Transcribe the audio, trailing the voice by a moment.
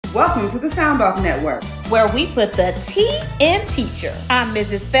Welcome to the Sound Off Network, where we put the T in teacher. I'm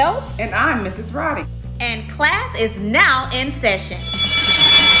Mrs. Phelps. And I'm Mrs. Roddy. And class is now in session.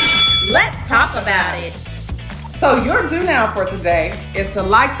 Let's talk about it. So your do now for today is to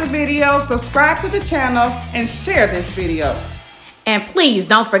like the video, subscribe to the channel, and share this video. And please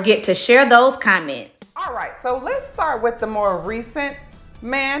don't forget to share those comments. All right, so let's start with the more recent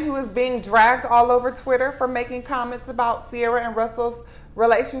man who is being dragged all over Twitter for making comments about Ciara and Russell's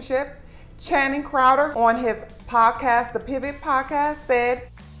relationship. Channing Crowder on his podcast, the Pivot Podcast, said,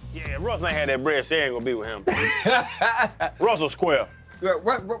 "Yeah, Russell ain't had that bread, so he ain't gonna be with him." Russell square.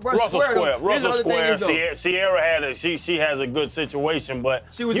 Russell square. Ciara had she has a good situation, but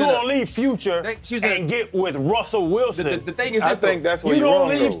you gonna leave Future and get with Russell Wilson. The thing is, I think that's what you don't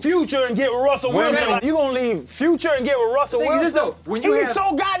leave Future and get with Russell Wilson. You gonna leave Future and get with Russell Wilson? He's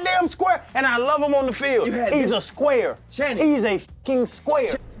so goddamn square, and I love him on the field. He's a square. He's a fucking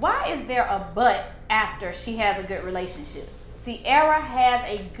square. Why is there a but after she has a good relationship? Ciara has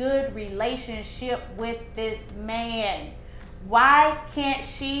a good relationship with this man. Why can't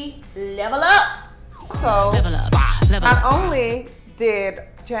she level up? So, not only did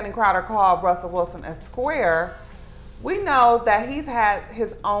Channing Crowder call Russell Wilson a square, we know that he's had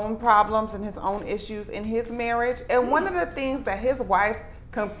his own problems and his own issues in his marriage. And one of the things that his wife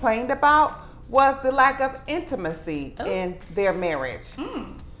complained about was the lack of intimacy in their marriage.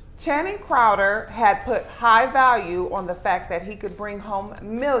 Channing Crowder had put high value on the fact that he could bring home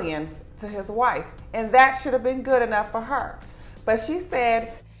millions to his wife, and that should have been good enough for her. But she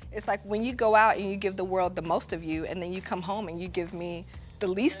said, it's like when you go out and you give the world the most of you, and then you come home and you give me the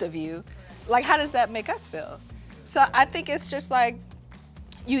least of you, like, how does that make us feel? So I think it's just like,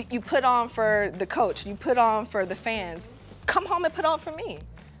 you put on for the coach, you put on for the fans, come home and put on for me.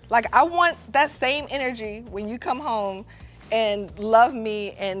 Like, I want that same energy when you come home and love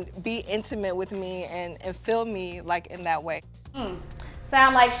me and be intimate with me and feel me like in that way.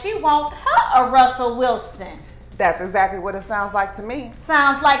 Sound like she want her a Russell Wilson. That's exactly what it sounds like to me.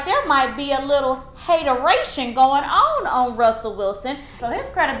 Sounds like there might be a little hateration going on Russell Wilson. So his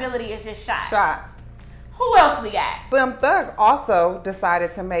credibility is just shot. Who else we got? Slim Thug also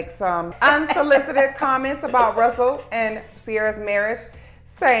decided to make some unsolicited comments about Russell and Ciara's marriage,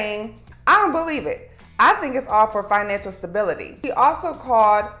 saying, "I don't believe it. I think it's all for financial stability." He also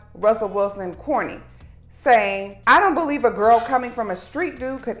called Russell Wilson corny, saying, "I don't believe a girl coming from a street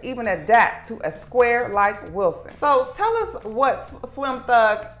dude could even adapt to a square like Wilson." So tell us what Slim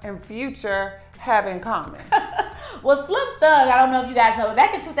Thug and Future have in common. Well, Slim Thug, I don't know if you guys know, but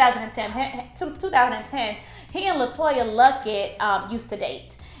back in 2010, he and LaToya Luckett used to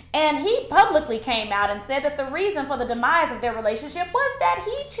date. And he publicly came out and said that the reason for the demise of their relationship was that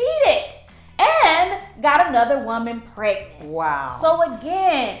he cheated and got another woman pregnant. Wow. So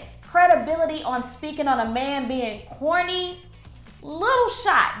again, credibility on speaking on a man being corny, little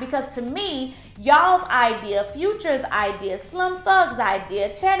shot, because to me, y'all's idea, Future's idea, Slim Thug's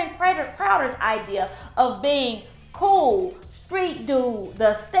idea, Channing Crowder's idea of being cool, street dude,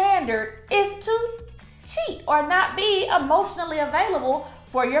 the standard is to cheat or not be emotionally available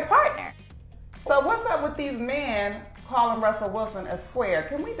for your partner. So what's up with these men calling Russell Wilson a square?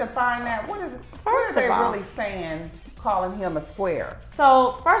 Can we define that? What are they really saying, calling him a square?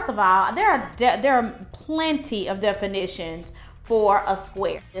 So first of all, there are plenty of definitions for a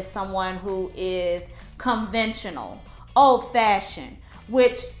square. It's someone who is conventional, old-fashioned,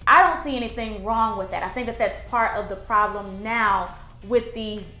 which I don't see anything wrong with that. I think that that's part of the problem now with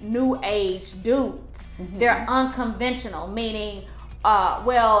these new age dudes. They're unconventional, meaning,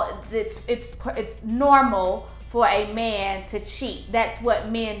 well, it's normal for a man to cheat. That's what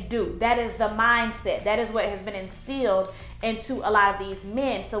men do. That is the mindset. That is what has been instilled into a lot of these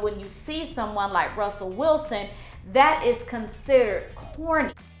men. So when you see someone like Russell Wilson, that is considered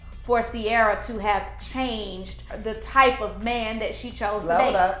corny for Ciara to have changed the type of man that she chose to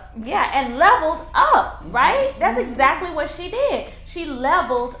date. Yeah, and leveled up, right? That's exactly what she did. She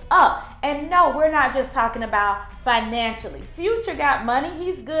leveled up. And no, we're not just talking about financially. Future got money,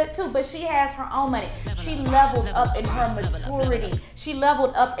 he's good too, but she has her own money. She leveled up in her maturity. She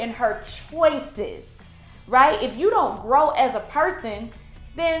leveled up in her choices, right? If you don't grow as a person,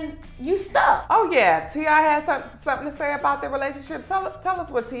 then you stuck. Oh yeah, T.I. had something to say about their relationship. Tell us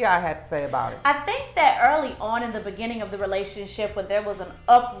what T.I. had to say about it. I think that early on in the beginning of the relationship, when there was an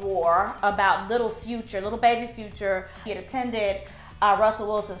uproar about little baby Future, he had attended Russell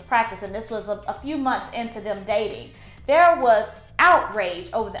Wilson's practice, and this was a few months into them dating. There was outrage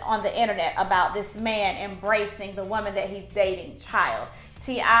on the internet about this man embracing the woman that he's dating child.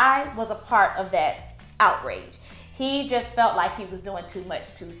 T.I. was a part of that outrage. He just felt like he was doing too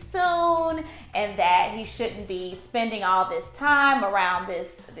much too soon, and that he shouldn't be spending all this time around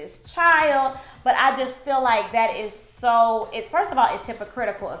this child. But I just feel like that is so, first of all, it's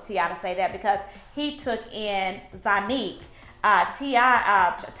hypocritical of T.I. to say that, because he took in Zanique,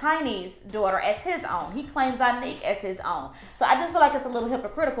 Tiny's daughter, as his own. He claims Zanique as his own. So I just feel like it's a little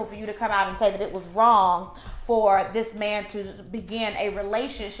hypocritical for you to come out and say that it was wrong for this man to begin a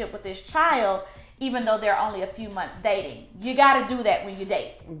relationship with this child, even though they're only a few months dating. You got to do that when you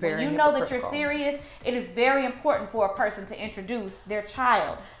date. When you know that you're serious, it is very important for a person to introduce their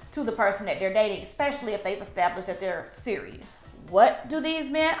child to the person that they're dating, especially if they've established that they're serious. What do these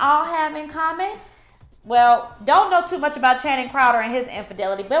men all have in common? Well, don't know too much about Channing Crowder and his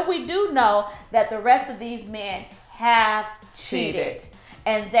infidelity, but we do know that the rest of these men have cheated.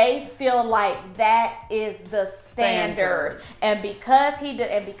 And they feel like that is the standard. And because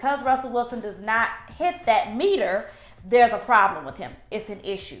because Russell Wilson does not hit that meter, there's a problem with him. It's an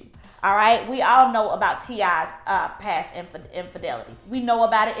issue. All right, we all know about T.I.'s past infidelities. We know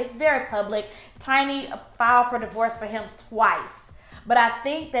about it. It's very public. Tiny filed for divorce for him twice. But I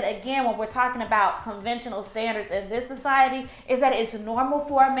think that, again, when we're talking about conventional standards in this society, is that it's normal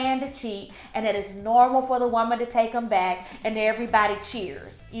for a man to cheat, and that it's normal for the woman to take him back, and everybody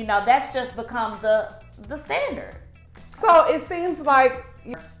cheers. You know, that's just become the standard. So it seems like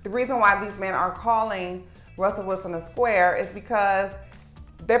the reason why these men are calling Russell Wilson a square is because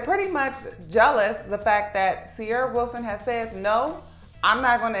they're pretty much jealous the fact that Ciara Wilson has said, no, I'm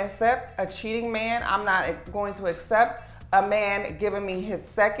not going to accept a cheating man. I'm not going to accept a man giving me his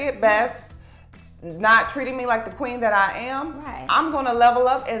second best, not treating me like the queen that I am. Right. I'm going to level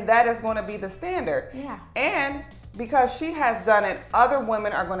up, and that is going to be the standard. Yeah. And because she has done it, other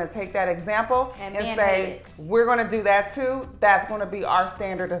women are going to take that example and say, we're going to do that too. That's going to be our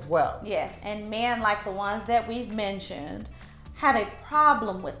standard as well. Yes, and men like the ones that we've mentioned have a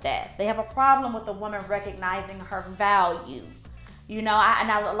problem with that. They have a problem with the woman recognizing her value. You know,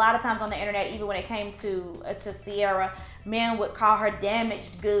 a lot of times on the internet, even when it came to Ciara, men would call her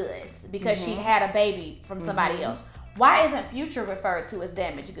damaged goods because she'd had a baby from somebody else. Why isn't Future referred to as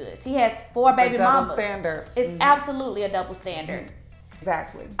damaged goods? He has 4 baby mamas. Double standard. It's absolutely a double standard.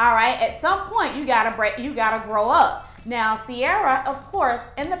 Exactly. All right. At some point, you gotta grow up. Now, Ciara, of course,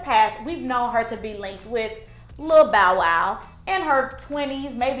 in the past, we've known her to be linked with Lil Bow Wow in her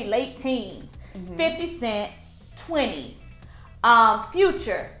 20s, maybe late teens. 50 Cent, 20s.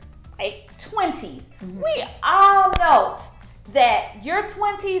 Future, like 20s. We all know that your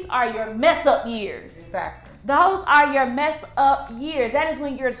 20s are your mess up years. Exactly. Those are your mess up years. That is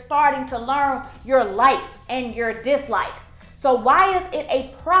when you're starting to learn your likes and your dislikes. So why is it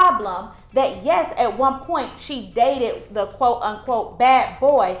a problem that, yes, at one point she dated the quote unquote bad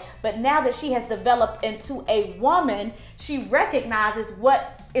boy, but now that she has developed into a woman, she recognizes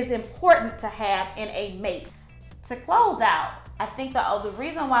what is important to have in a mate. To close out, I think the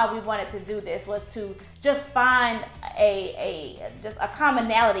reason why we wanted to do this was to just find a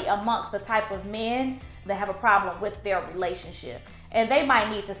commonality amongst the type of men that have a problem with their relationship. And they might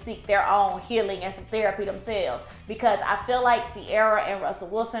need to seek their own healing and some therapy themselves, because I feel like Ciara and Russell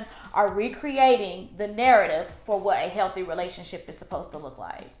Wilson are recreating the narrative for what a healthy relationship is supposed to look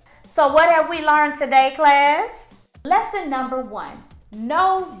like. So what have we learned today, class? Lesson number 1,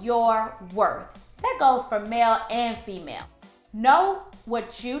 know your worth. That goes for male and female. Know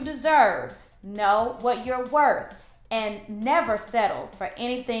what you deserve, know what you're worth, and never settle for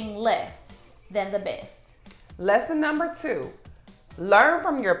anything less than the best. Lesson number 2, learn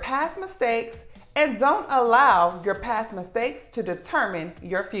from your past mistakes and don't allow your past mistakes to determine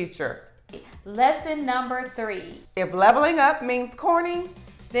your future. Lesson number 3, if leveling up means corny,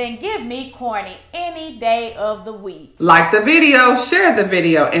 then give me corny any day of the week. Like the video, share the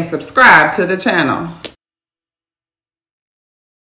video, and subscribe to the channel.